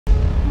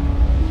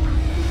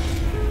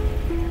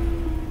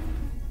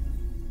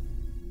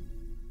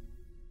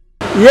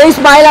ये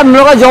स्माइल हम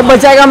लोग का जॉब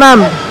बचाएगा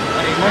ma'am.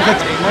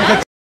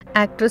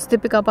 Actress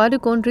Deepika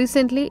Padukone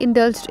recently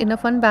indulged in a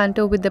fun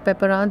banter with the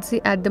paparazzi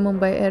at the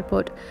Mumbai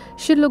airport.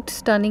 She looked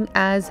stunning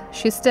as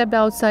she stepped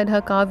outside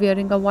her car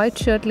wearing a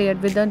white shirt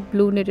layered with a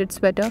blue knitted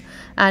sweater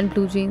and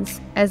blue jeans.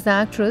 As the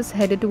actress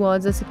headed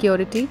towards the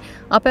security,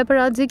 a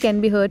paparazzi can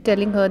be heard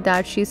telling her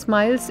that she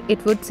smiles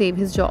it would save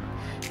his job.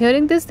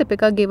 Hearing this,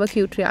 Deepika gave a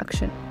cute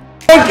reaction.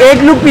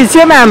 एक look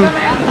पीछे ma'am.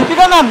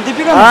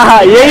 Deepika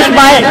हाँ ये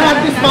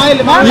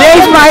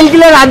smile के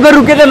लिए रात भर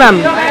रुके थे मैम।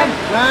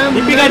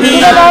 दीपिका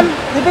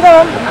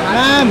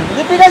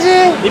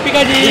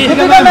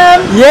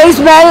मैम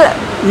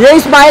ये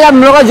स्माइल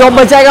हम लोग का जॉब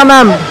बचाएगा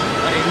ma'am.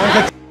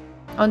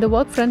 On the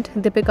work front,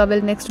 Deepika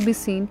will next be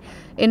seen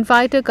in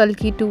Fighter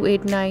Kalki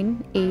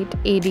 2898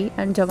 AD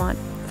and Jawan.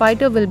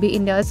 Fighter will be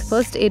India's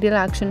first aerial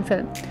action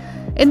film.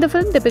 In the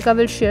film, Deepika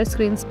will share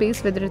screen space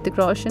with Hrithik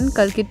Roshan.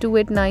 Kalki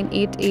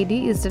 2898 AD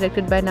is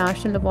directed by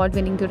National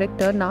Award-winning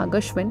director Nag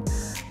Ashwin.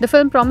 The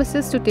film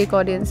promises to take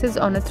audiences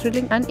on a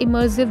thrilling and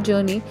immersive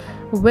journey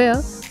where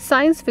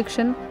science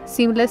fiction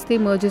seamlessly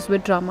merges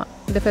with drama.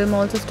 The film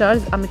also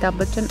stars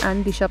Amitabh Bachchan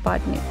and Disha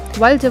Patni,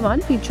 while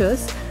Jawan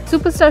features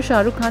superstar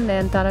Shah Rukh Khan,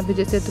 Nayanthara,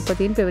 Vijay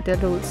Sethupathi in pivotal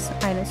roles.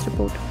 INS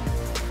report.